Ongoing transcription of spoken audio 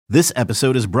This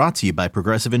episode is brought to you by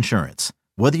Progressive Insurance.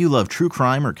 Whether you love true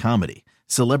crime or comedy,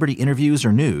 celebrity interviews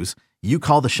or news, you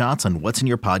call the shots on what's in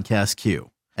your podcast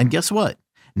queue. And guess what?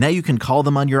 Now you can call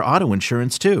them on your auto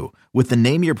insurance too with the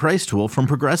Name Your Price tool from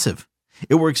Progressive.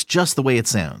 It works just the way it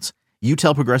sounds. You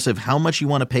tell Progressive how much you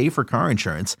want to pay for car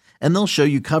insurance, and they'll show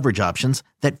you coverage options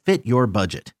that fit your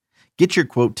budget. Get your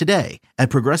quote today at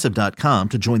Progressive.com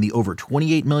to join the over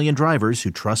 28 million drivers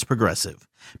who trust Progressive.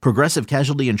 Progressive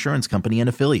Casualty Insurance Company and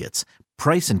Affiliates.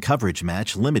 Price and coverage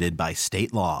match limited by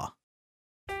state law.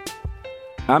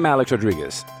 I'm Alex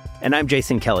Rodriguez. And I'm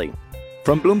Jason Kelly.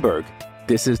 From Bloomberg,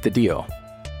 this is The Deal.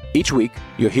 Each week,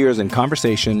 you'll hear us in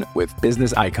conversation with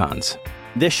business icons.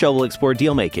 This show will explore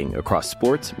deal-making across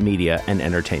sports, media, and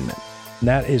entertainment.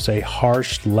 That is a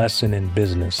harsh lesson in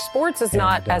business. Sports is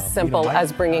not as simple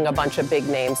as bringing a bunch of big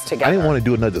names together. I didn't want to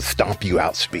do another stomp you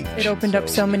out speech. It opened up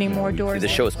so many more doors. The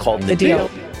show is called The Deal.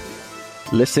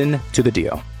 Listen to The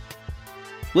Deal.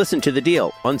 Listen to The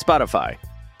Deal on Spotify.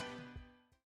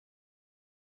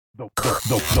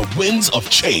 The winds of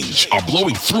change are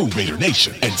blowing through Raider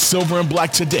Nation, and Silver and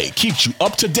Black Today keeps you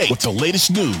up to date with the latest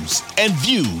news and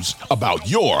views about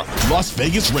your Las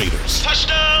Vegas Raiders.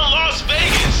 Touchdown, Las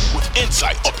Vegas! With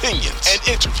insight, opinions, and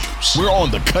interviews. We're on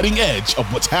the cutting edge of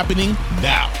what's happening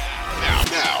now.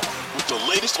 With the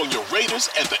latest on your Raiders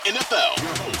and the NFL.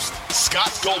 Your hosts,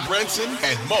 Scott Goldbranson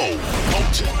and Mo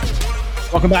Moulton.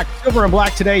 Welcome back to Silver and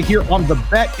Black Today here on The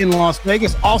Bet in Las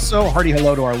Vegas. Also, hearty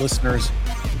hello to our listeners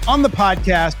on the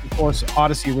podcast. Of course,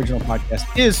 Odyssey original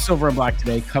podcast is Silver and Black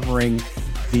Today, covering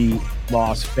the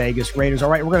Las Vegas Raiders. All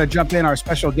right, we're going to jump in. Our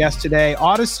special guest today,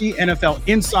 Odyssey NFL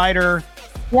insider,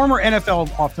 former NFL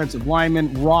offensive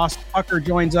lineman, Ross Tucker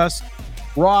joins us.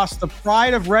 Ross, the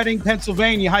pride of Reading,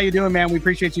 Pennsylvania. How you doing, man? We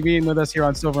appreciate you being with us here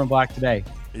on Silver and Black Today.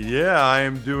 Yeah, I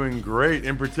am doing great.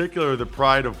 In particular, the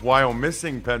pride of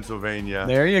Wyomissing, Pennsylvania.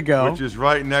 There you go. Which is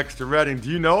right next to Reading. Do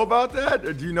you know about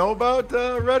that? Do you know about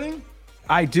Reading?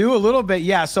 I do a little bit,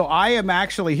 yeah. So I am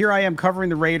actually, here I am covering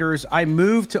the Raiders. I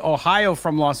moved to Ohio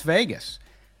from Las Vegas,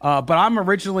 but I'm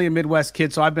originally a Midwest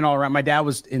kid, so I've been all around. My dad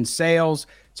was in sales,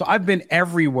 so I've been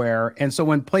everywhere. And so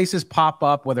when places pop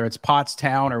up, whether it's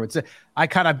Pottstown or I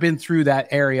kind of been through that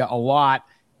area a lot.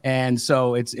 And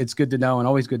so it's good to know and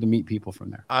always good to meet people from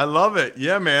there. I love it.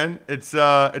 Yeah, man. It's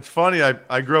funny.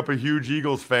 I grew up a huge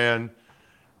Eagles fan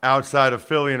outside of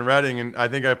Philly and Reading, and I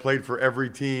think I played for every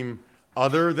team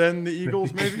other than the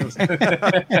Eagles, maybe,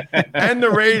 and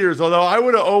the Raiders. Although I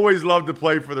would have always loved to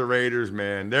play for the Raiders,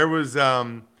 man. There was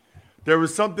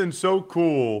something so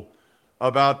cool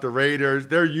about the Raiders.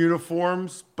 Their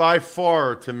uniforms, by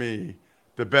far, to me,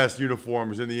 the best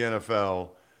uniforms in the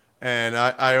NFL. And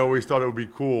I always thought it would be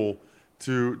cool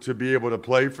to be able to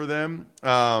play for them.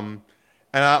 And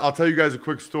I'll tell you guys a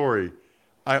quick story.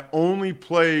 I only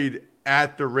played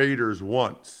at the Raiders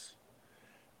once.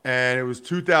 And it was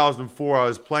 2004. I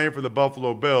was playing for the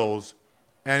Buffalo Bills.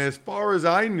 And as far as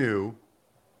I knew,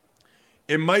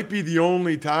 it might be the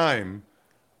only time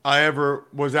I ever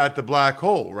was at the Black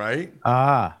Hole, right?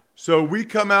 So we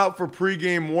come out for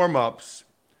pregame warm-ups,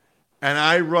 and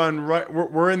I run right.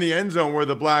 We're in the end zone where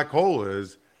the Black Hole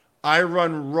is. I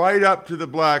run right up to the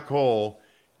Black Hole,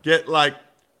 get like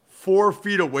 4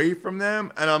 feet away from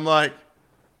them, and I'm like,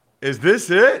 is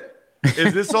this it?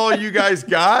 Is this all you guys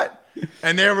got?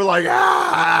 And they were like,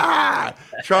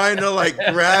 trying to like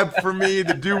grab for me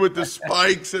to do with the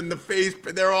spikes and the face.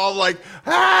 But they're all like,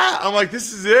 I'm like,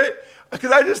 this is it?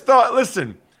 Because I just thought,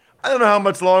 listen, I don't know how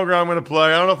much longer I'm going to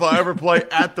play. I don't know if I'll ever play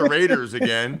at the Raiders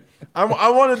again. I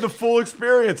wanted the full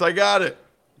experience. I got it.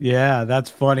 Yeah, that's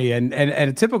funny. And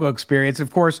a typical experience,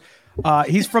 of course,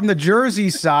 he's from the Jersey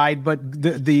side, but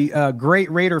the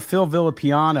great Raider Phil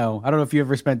Villapiano, I don't know if you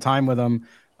ever spent time with him,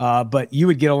 but you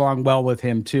would get along well with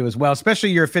him too as well,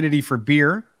 especially your affinity for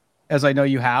beer, as I know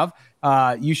you have.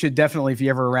 You should definitely, if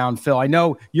you're ever around Phil. I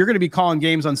know you're going to be calling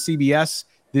games on CBS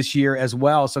this year as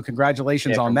well, so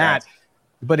congratulations on that.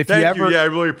 But if Thank you ever, you. Yeah, I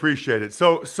really appreciate it.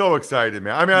 So excited,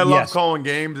 man. I mean, I love calling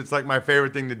games. It's like my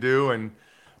favorite thing to do, and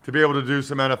to be able to do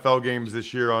some NFL games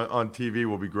this year on TV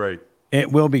will be great.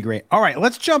 It will be great. All right,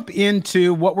 let's jump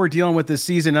into what we're dealing with this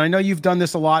season. And I know you've done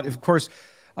this a lot. Of course,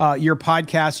 your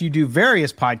podcast, you do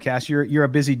various podcasts. You're a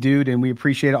busy dude, and we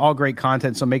appreciate it. All great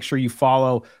content. So make sure you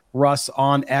follow Russ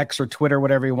on X or Twitter,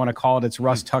 whatever you want to call it. It's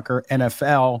Russ Tucker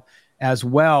NFL as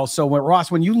well. So Ross,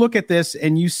 when you look at this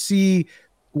and you see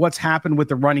what's happened with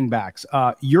the running backs,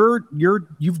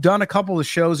 you've done a couple of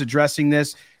shows addressing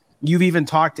this. You've even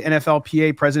talked to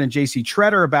NFLPA President J.C.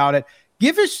 Tretter about it.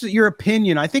 Give us your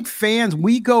opinion. I think fans,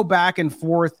 we go back and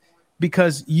forth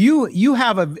because you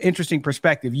have an interesting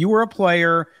perspective. You were a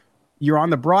player. You're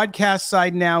on the broadcast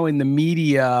side now in the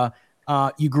media.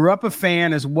 You grew up a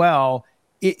fan as well.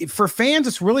 For fans,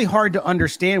 it's really hard to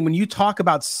understand when you talk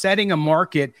about setting a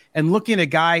market and looking at a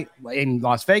guy in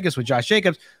Las Vegas with Josh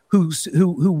Jacobs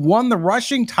who won the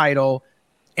rushing title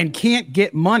and can't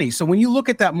get money. So when you look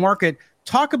at that market,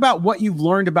 talk about what you've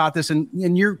learned about this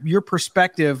and your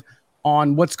perspective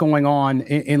on what's going on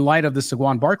in light of the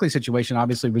Saquon Barkley situation.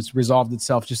 Obviously, was resolved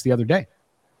itself just the other day.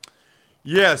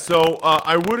 Yeah, so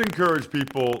I would encourage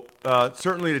people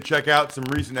certainly to check out some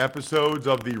recent episodes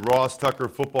of the Ross Tucker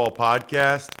Football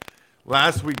Podcast.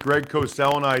 Last week, Greg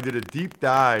Cosell and I did a deep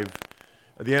dive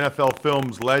of the NFL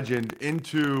Films legend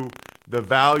into the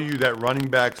value that running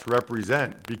backs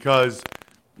represent because,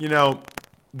 you know,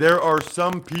 there are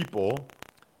some people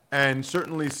and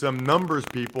certainly some numbers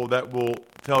people that will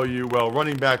tell you, well,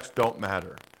 running backs don't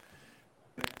matter.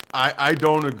 I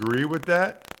don't agree with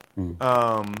that.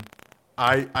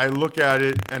 I look at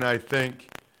it and I think,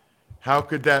 how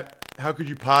could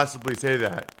you possibly say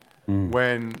that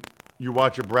when you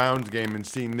watch a Browns game and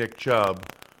see Nick Chubb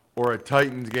or a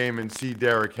Titans game and see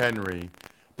Derrick Henry?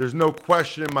 There's no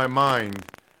question in my mind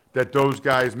that those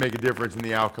guys make a difference in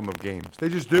the outcome of games. They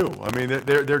just do. I mean,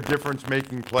 they're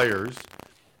difference-making players.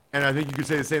 And I think you could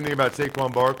say the same thing about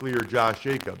Saquon Barkley or Josh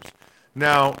Jacobs.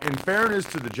 Now, in fairness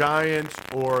to the Giants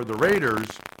or the Raiders,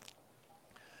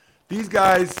 these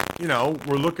guys, you know,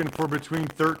 were looking for between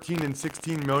 $13 and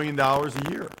 $16 million a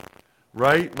year,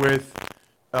 right? With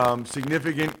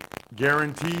significant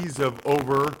guarantees of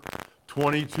over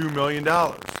 $22 million.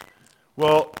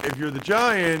 Well, if you're the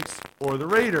Giants or the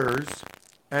Raiders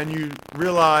and you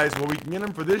realize, well, we can get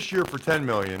them for this year for $10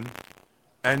 million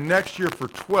and next year for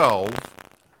 $12,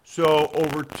 so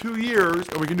over 2 years,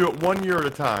 and we can do it 1 year at a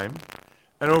time,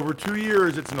 and over 2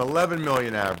 years it's an $11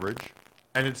 million average,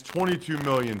 and it's $22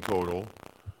 million total.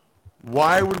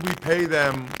 Why would we pay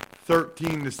them $13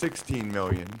 to $16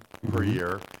 million per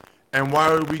year? And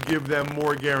why would we give them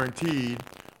more guaranteed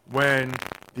when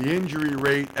the injury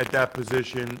rate at that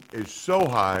position is so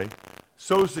high,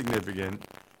 so significant,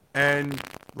 and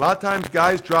a lot of times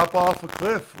guys drop off a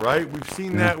cliff, right? We've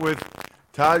seen that with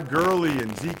Todd Gurley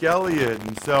and Zeke Elliott,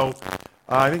 and so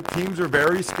I think teams are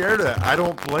very scared of that. I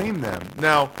don't blame them.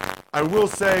 Now, I will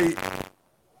say,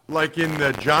 like in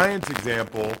the Giants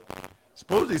example,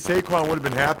 supposedly Saquon would have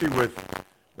been happy with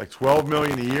like $12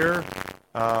 million a year,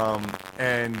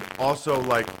 and also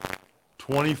like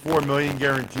 $24 million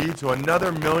guaranteed, so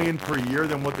another $1 million per year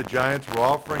than what the Giants were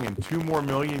offering, and $2 more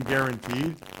million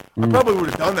guaranteed. I probably would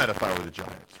have done that if I were the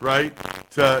Giants, right?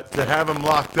 To have him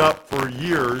locked up for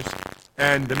years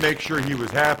and to make sure he was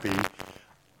happy.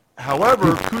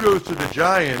 However, kudos to the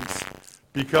Giants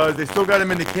because they still got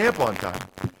him into camp on time.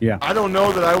 Yeah. I don't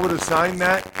know that I would have signed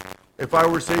that if I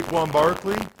were Saquon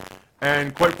Barkley.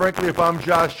 And quite frankly, if I'm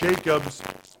Josh Jacobs,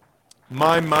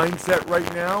 my mindset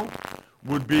right now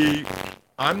would be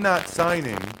I'm not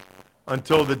signing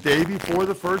until the day before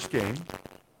the first game,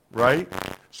 right?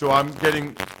 So I'm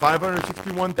getting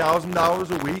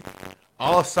 $561,000 a week.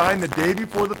 I'll sign the day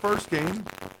before the first game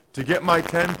to get my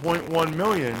 $10.1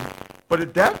 million. But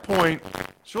at that point,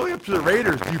 it's really up to the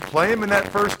Raiders. Do you play him in that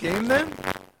first game then?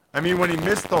 I mean, when he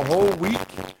missed the whole week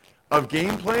of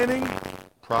game planning,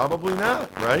 probably not,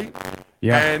 right?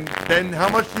 Yeah. And then how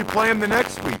much do you play him the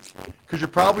next week? Because you're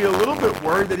probably a little bit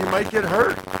worried that he might get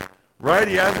hurt, right?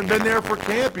 He hasn't been there for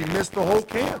camp. He missed the whole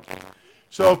camp.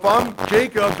 So if I'm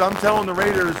Jacobs, I'm telling the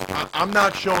Raiders, I'm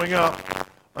not showing up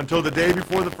until the day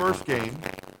before the first game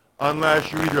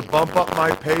unless you either bump up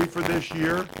my pay for this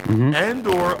year and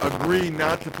or agree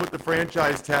not to put the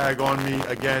franchise tag on me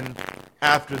again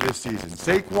after this season.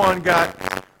 Saquon got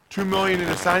 $2 million in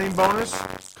a signing bonus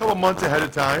a couple months ahead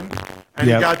of time, and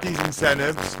he got these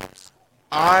incentives.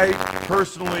 I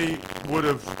personally would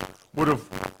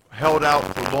have held out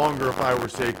for longer if I were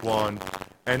Saquon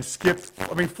and skipped,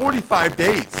 45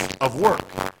 days of work.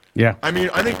 Yeah. I mean,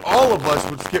 I think all of us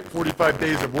would skip 45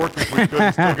 days of work if we could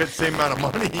and still get the same amount of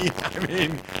money. I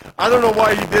mean, I don't know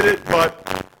why he did it,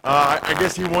 but I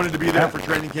guess he wanted to be there for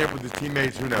training camp with his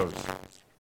teammates. Who knows?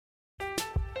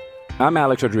 I'm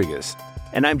Alex Rodriguez.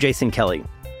 And I'm Jason Kelly.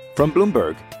 From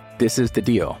Bloomberg, this is The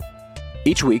Deal.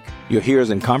 Each week, you'll hear us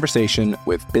in conversation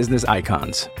with business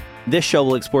icons. This show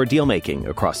will explore deal-making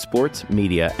across sports,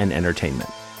 media, and entertainment.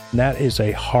 That is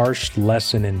a harsh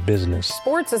lesson in business.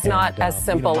 Sports is not as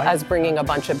simple as bringing a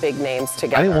bunch of big names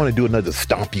together. I didn't want to do another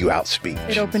stomp you out speech.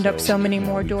 It opened up so many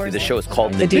more doors. The show is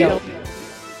called The Deal.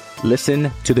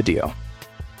 Listen to The Deal.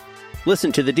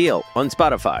 Listen to The Deal on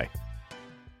Spotify.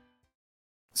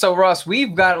 So, Ross,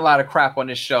 we've got a lot of crap on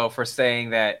this show for saying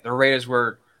that the Raiders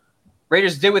were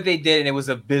Raiders did what they did, and it was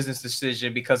a business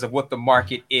decision because of what the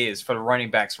market is for the running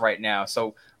backs right now.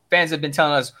 So fans have been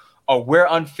telling us, oh, we're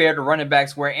unfair to running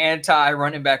backs. We're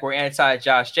anti-running back. We're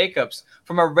anti-Josh Jacobs.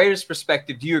 From a Raiders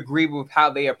perspective, do you agree with how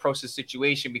they approach the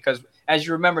situation? Because as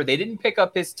you remember, they didn't pick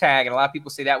up his tag, and a lot of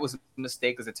people say that was a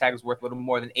mistake because the tag was worth a little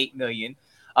more than $8 million.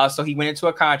 So he went into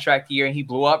a contract year, and he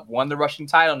blew up, won the rushing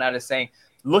title. Now they're saying,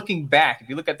 looking back, if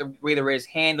you look at the way the Raiders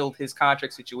handled his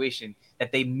contract situation,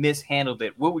 that they mishandled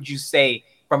it. What would you say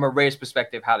from a Raiders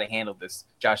perspective how they handled this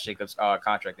Josh Jacobs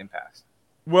contract impasse?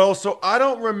 Well, so I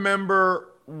don't remember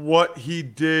what he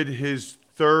did his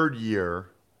third year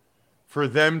for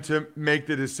them to make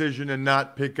the decision and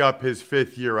not pick up his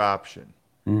fifth-year option.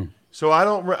 So I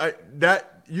don't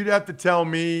that you'd have to tell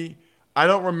me. I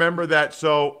don't remember that,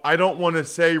 so I don't want to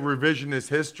say revisionist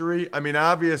history. I mean,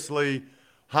 obviously,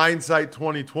 hindsight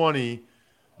 2020,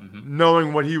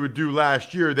 knowing what he would do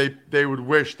last year, they would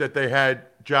wish that they had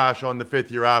Josh on the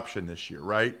fifth-year option this year,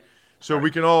 right? So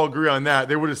we can all agree on that.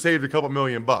 They would have saved a couple $1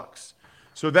 million.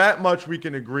 So that much we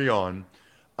can agree on.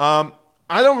 I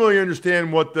don't really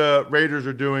understand what the Raiders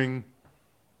are doing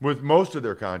with most of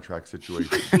their contract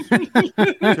situations,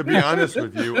 to be honest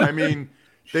with you. I mean,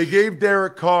 they gave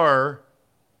Derek Carr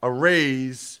a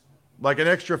raise, like an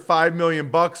extra $5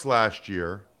 million last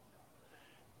year,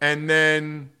 and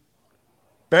then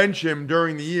bench him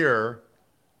during the year,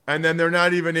 and then they're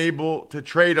not even able to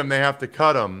trade him. They have to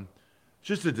cut him.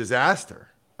 Just a disaster.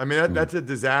 I mean, that's a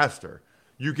disaster.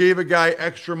 You gave a guy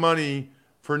extra money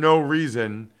for no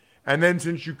reason, and then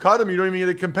since you cut him, you don't even get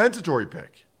a compensatory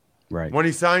pick when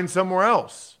he signs somewhere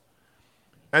else.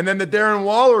 And then the Darren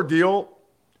Waller deal,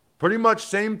 pretty much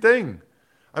same thing.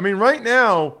 I mean, right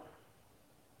now,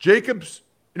 Jacobs,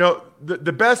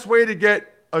 the best way to get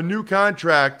a new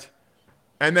contract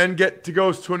and then get to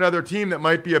go to another team that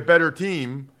might be a better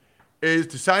team is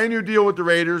to sign a new deal with the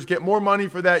Raiders, get more money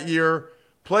for that year,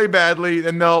 play badly,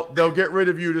 then they'll get rid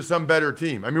of you to some better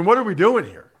team. I mean, what are we doing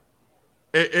here?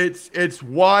 It's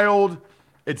wild.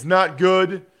 It's not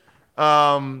good.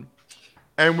 And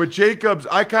with Jacobs,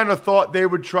 I kind of thought they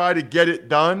would try to get it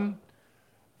done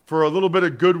for a little bit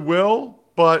of goodwill,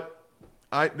 but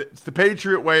it's the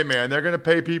Patriot way, man. They're going to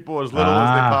pay people as little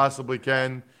as they possibly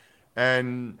can,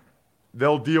 and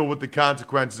they'll deal with the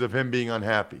consequences of him being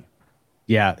unhappy.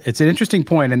 Yeah, it's an interesting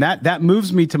point, and that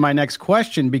moves me to my next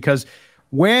question, because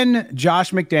when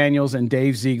Josh McDaniels and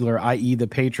Dave Ziegler, i.e. the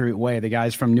Patriot way, the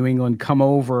guys from New England, come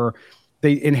over,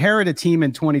 they inherit a team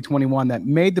in 2021 that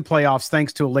made the playoffs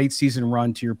thanks to a late season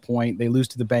run, to your point. They lose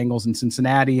to the Bengals in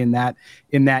Cincinnati in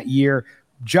that year.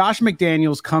 Josh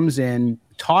McDaniels comes in,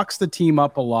 talks the team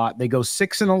up a lot. They go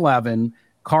 6-11.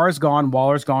 Carr's gone,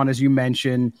 Waller's gone, as you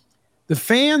mentioned. The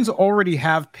fans already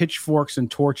have pitchforks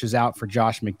and torches out for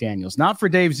Josh McDaniels. Not for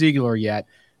Dave Ziegler yet,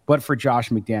 but for Josh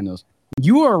McDaniels.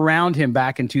 You were around him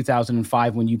back in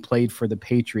 2005 when you played for the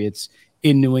Patriots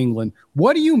in New England.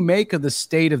 What do you make of the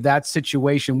state of that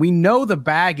situation? We know the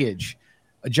baggage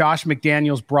Josh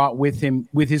McDaniels brought with him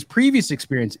with his previous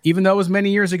experience, even though it was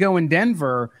many years ago in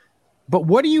Denver. But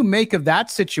what do you make of that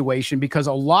situation? Because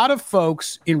a lot of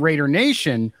folks in Raider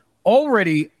Nation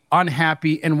already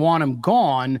unhappy and want him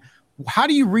gone. How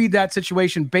do you read that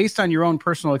situation based on your own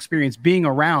personal experience being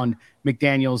around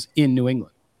McDaniels in New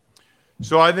England?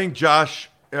 So I think Josh,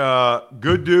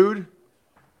 good dude,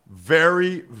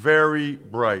 very, very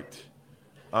bright,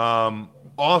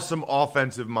 awesome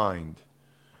offensive mind.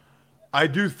 I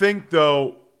do think,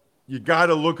 though, you got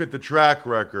to look at the track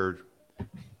record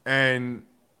and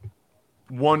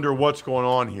wonder what's going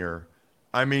on here.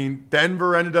 I mean,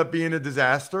 Denver ended up being a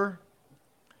disaster.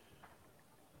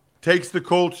 Takes the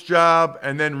Colts job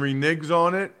and then reneges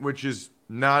on it, which is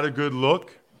not a good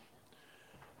look.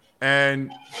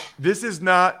 And this is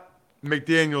not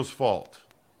McDaniel's fault.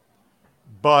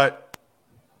 But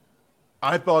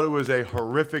I thought it was a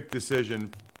horrific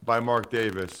decision by Mark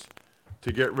Davis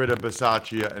to get rid of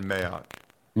Bisaccia and Mayock.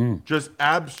 Just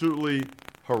absolutely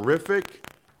horrific.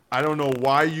 I don't know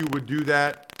why you would do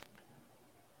that.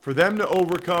 For them to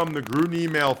overcome the Gruden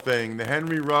email thing, the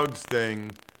Henry Ruggs thing,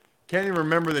 can't even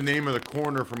remember the name of the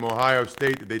corner from Ohio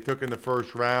State that they took in the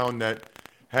first round that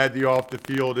had the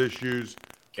off-the-field issues.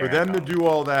 For them to do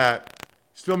all that,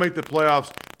 still make the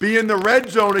playoffs, be in the red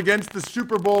zone against the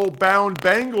Super Bowl-bound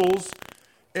Bengals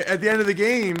at the end of the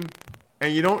game,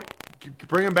 and you don't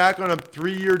bring him back on a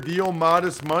 3-year deal,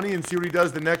 modest money, and see what he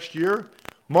does the next year.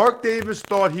 Mark Davis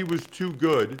thought he was too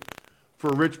good for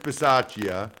Rich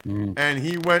Bisaccia, and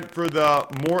he went for the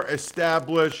more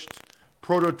established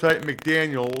prototype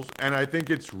McDaniels, and I think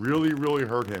it's really, really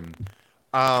hurt him.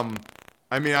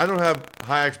 I mean, I don't have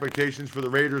high expectations for the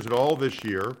Raiders at all this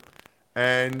year,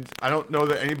 and I don't know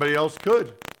that anybody else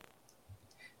could.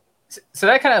 So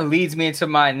that kind of leads me into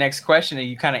my next question, and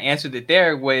you kind of answered it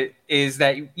there. Is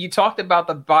that you talked about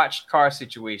the botched car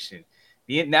situation,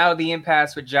 now the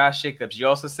impasse with Josh Jacobs. You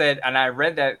also said, and I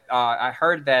read that, I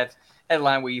heard that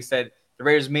headline where you said the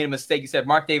Raiders made a mistake. You said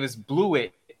Mark Davis blew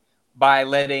it by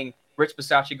letting Rich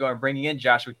Bisaccia go and bringing in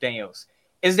Josh McDaniels.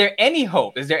 Is there any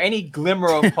hope? Is there any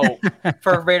glimmer of hope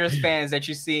for Raiders fans that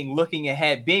you're seeing looking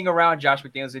ahead, being around Josh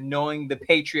McDaniels and knowing the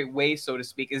Patriot way, so to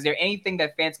speak? Is there anything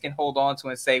that fans can hold on to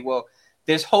and say, well,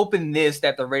 there's hope in this,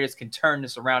 that the Raiders can turn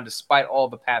this around despite all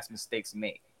the past mistakes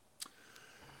made?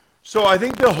 So I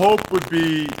think the hope would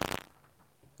be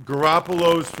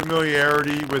Garoppolo's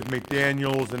familiarity with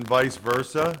McDaniels and vice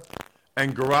versa,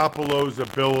 and Garoppolo's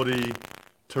ability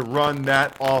to run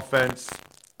that offense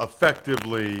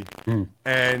effectively.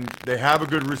 And they have a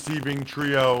good receiving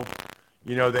trio.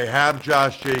 You know, they have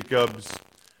Josh Jacobs.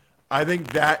 I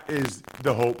think that is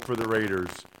the hope for the Raiders.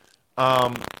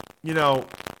 You know,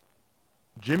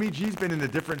 Jimmy G's been in a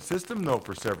different system, though,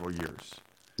 for several years.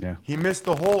 Yeah. He missed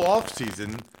the whole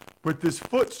offseason with this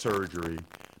foot surgery.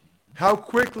 How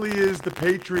quickly is the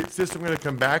Patriot system going to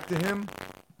come back to him?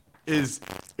 Is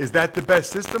that the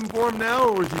best system for him now,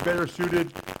 or is he better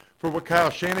suited for what Kyle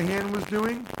Shanahan was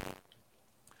doing?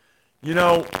 You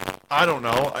know, I don't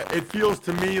know. It feels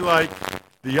to me like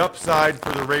the upside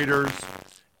for the Raiders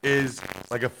is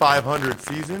like a 500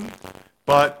 season.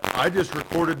 But I just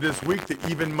recorded this week the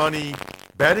Even Money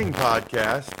betting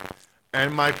podcast,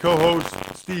 and my co-host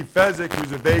Steve Fezzik,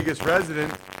 who's a Vegas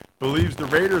resident, believes the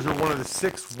Raiders are one of the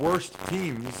 6 worst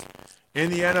teams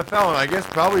in the NFL. And I guess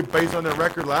probably based on their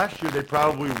record last year, they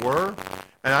probably were.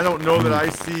 And I don't know that I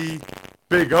see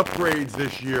big upgrades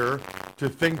this year to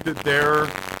think that they're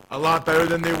a lot better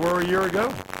than they were a year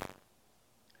ago.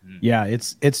 Yeah,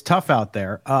 it's tough out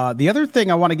there. The other thing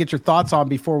I want to get your thoughts on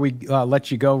before we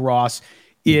let you go, Ross,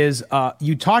 is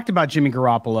you talked about Jimmy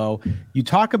Garoppolo. You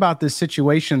talk about this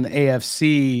situation in the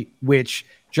AFC, which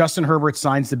Justin Herbert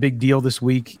signs the big deal this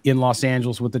week in Los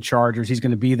Angeles with the Chargers. He's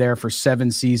going to be there for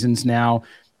 7 seasons now,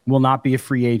 will not be a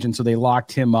free agent, so they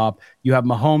locked him up. You have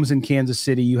Mahomes in Kansas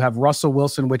City. You have Russell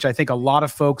Wilson, which I think a lot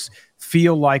of folks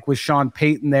feel like with Sean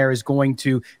Payton there is going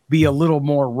to be a little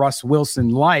more Russ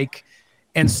Wilson-like.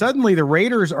 And suddenly the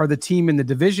Raiders are the team in the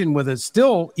division with a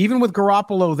still, even with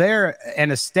Garoppolo there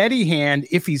and a steady hand,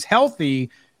 if he's healthy,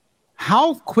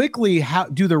 how quickly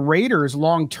do the Raiders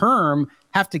long-term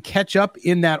have to catch up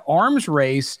in that arms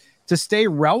race to stay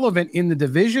relevant in the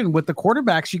division with the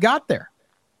quarterbacks you got there?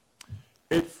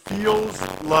 It feels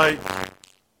like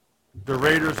the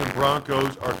Raiders and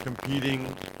Broncos are competing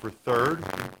for third.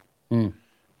 And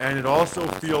it also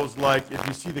feels like, if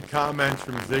you see the comments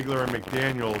from Ziegler and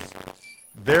McDaniels,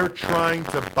 they're trying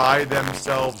to buy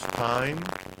themselves time.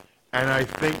 And I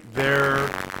think their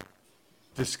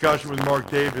discussion with Mark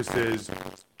Davis is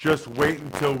just wait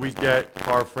until we get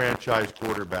our franchise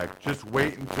quarterback. Just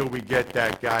wait until we get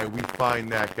that guy. We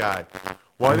find that guy.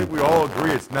 Well, I think we all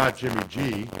agree it's not Jimmy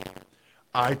G.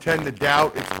 I tend to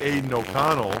doubt it's Aiden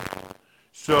O'Connell.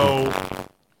 So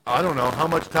I don't know. How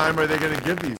much time are they going to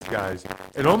give these guys?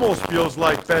 It almost feels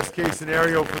like best case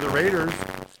scenario for the Raiders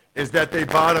is that they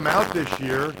bottom out this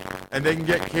year and they can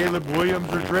get Caleb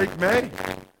Williams or Drake May.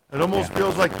 It almost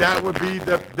feels like that would be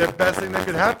the best thing that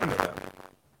could happen to them.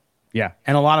 Yeah,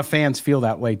 and a lot of fans feel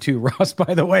that way too, Ross,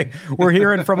 by the way. We're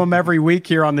hearing from them every week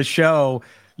here on the show.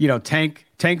 You know, tank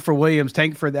for Williams,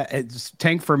 tank for that,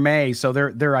 tank for May. So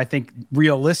they're I think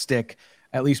realistic.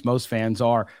 At least most fans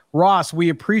are. Ross, we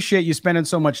appreciate you spending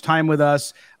so much time with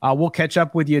us. We'll catch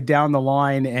up with you down the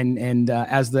line and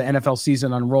as the NFL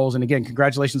season unrolls. And again,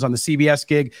 congratulations on the CBS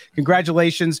gig.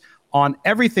 Congratulations on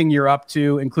everything you're up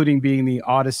to, including being the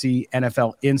Odyssey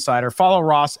NFL Insider. Follow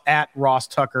Ross at Ross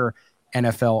Tucker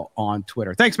NFL on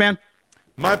Twitter. Thanks, man.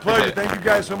 My pleasure. Thank you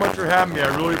guys so much for having me.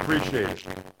 I really appreciate it.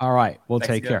 All right. We'll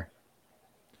take care.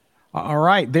 All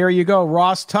right. There you go.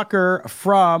 Ross Tucker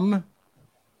from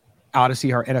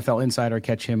Odyssey, our NFL Insider.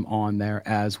 Catch him on there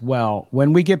as well.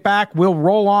 When we get back, we'll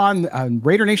roll on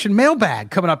Raider Nation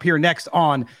mailbag coming up here next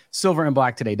on Silver and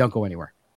Black Today. Don't go anywhere.